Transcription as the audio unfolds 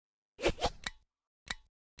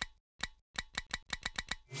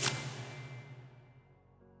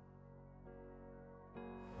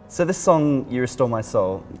So this song, You Restore My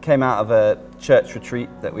Soul, came out of a church retreat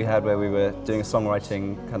that we had where we were doing a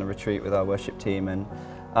songwriting kind of retreat with our worship team, and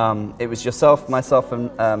it was yourself, myself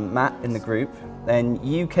and Matt in the group. And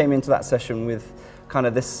you came into that session with kind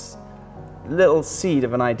of this little seed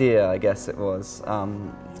of an idea, I guess it was.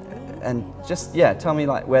 And just, yeah, tell me,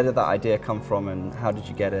 like, where did that idea come from and how did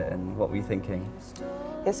you get it and what were you thinking?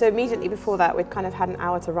 Yeah, so immediately before that we'd kind of had an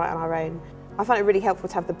hour to write on our own. I find it really helpful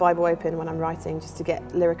to have the Bible open when I'm writing, just to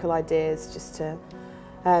get lyrical ideas, just to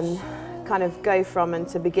kind of go from and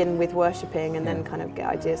to begin with worshipping and then kind of get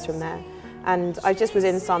ideas from there. And I just was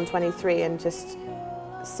in Psalm 23 and just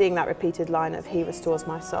seeing that repeated line of He restores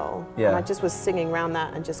my soul. Yeah. And I just was singing around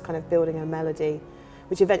that and just kind of building a melody,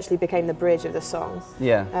 which eventually became the bridge of the song.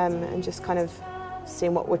 Yeah. And just kind of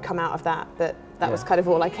seeing what would come out of that. But that was kind of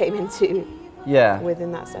all I came into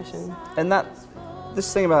within that session. And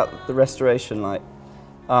this thing about the restoration, like,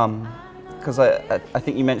 because I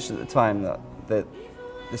think you mentioned at the time that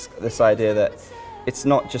this idea that it's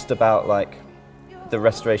not just about like the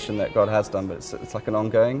restoration that God has done, but it's like an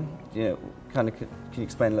ongoing. You know, kind of. Can you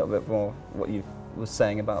explain a little bit more what you were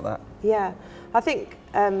saying about that? Yeah, I think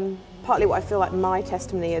partly what I feel like my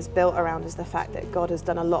testimony is built around is the fact that God has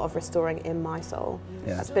done a lot of restoring in my soul.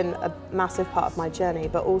 Yeah. That's been a massive part of my journey,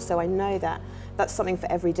 but also I know that that's something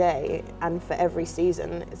for every day and for every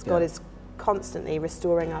season. God is constantly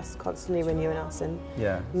restoring us, constantly renewing us and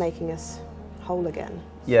making us whole again.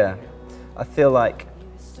 Yeah, I feel like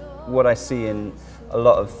what I see in a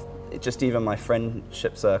lot of just even my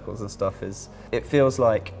friendship circles and stuff is it feels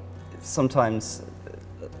like sometimes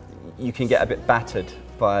you can get a bit battered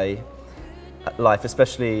by life,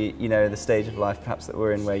 especially, you know, the stage of life perhaps that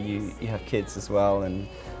we're in where you have kids as well, and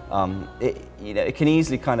it can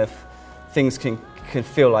easily kind of, things can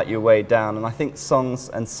feel like you're weighed down. And I think songs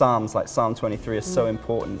and psalms like Psalm 23 are so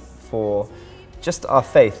important for just our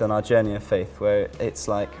faith and our journey of faith, where it's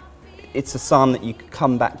like it's a psalm that you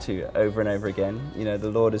come back to over and over again. You know, the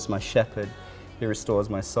Lord is my shepherd, He restores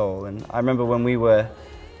my soul. And I remember when we were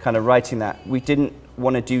kind of writing that, we didn't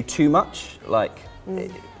want to do too much. Like,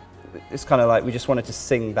 it's kind of like we just wanted to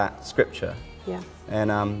sing that scripture. Yeah.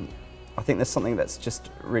 And I think there's something that's just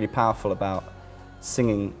really powerful about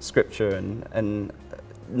singing scripture and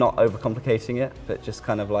not overcomplicating it, but just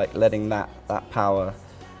kind of like letting that power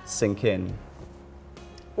sink in.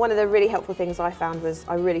 One of the really helpful things I found was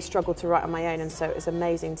I really struggled to write on my own, and so it was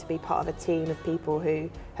amazing to be part of a team of people who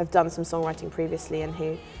have done some songwriting previously and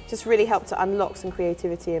who just really helped to unlock some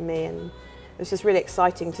creativity in me, and it was just really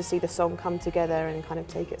exciting to see the song come together and kind of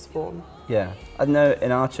take its form. Yeah, I know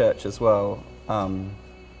in our church as well,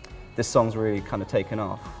 this song's really kind of taken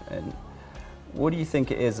off. And what do you think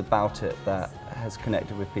it is about it that has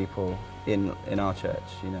connected with people in our church,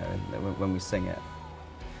 you know, when we sing it?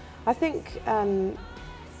 I think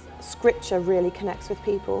Scripture really connects with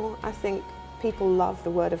people. I think people love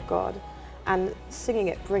the Word of God, and singing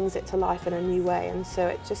it brings it to life in a new way, and so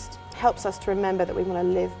it just helps us to remember that we want to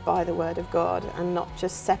live by the Word of God and not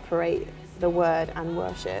just separate the Word and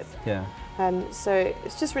worship. Yeah. So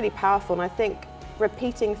it's just really powerful, and I think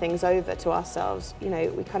repeating things over to ourselves, you know,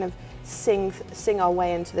 we kind of sing our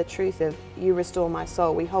way into the truth of You restore my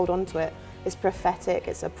soul. We hold on to it. It's prophetic,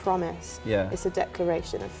 it's a promise, it's a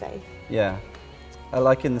declaration of faith. Yeah. I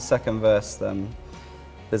like in the second verse,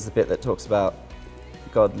 there's a bit that talks about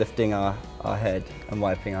God lifting our head and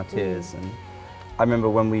wiping our tears. And I remember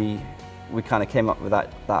when we kind of came up with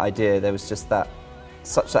that idea, there was just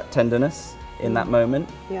such that tenderness in that moment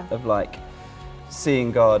of like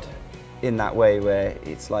seeing God in that way where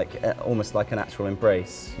it's like almost like an actual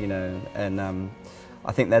embrace, you know. And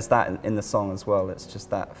I think there's that in the song as well. It's just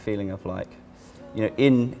that feeling of like, you know,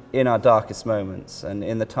 in our darkest moments and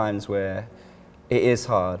in the times where it is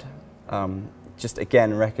hard, just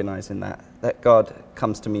again recognizing that God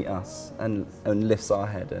comes to meet us and lifts our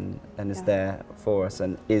head and is there for us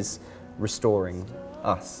and is restoring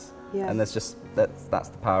us. Yeah. And there's just that's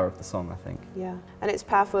the power of the song, I think. Yeah, and it's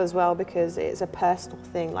powerful as well because it's a personal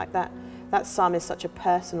thing. Like that psalm is such a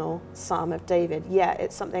personal psalm of David. Yeah,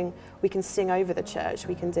 it's something we can sing over the church.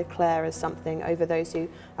 We can declare as something over those who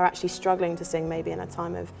are actually struggling to sing, maybe in a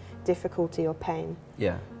time of difficulty or pain.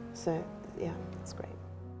 Yeah. So yeah, it's great.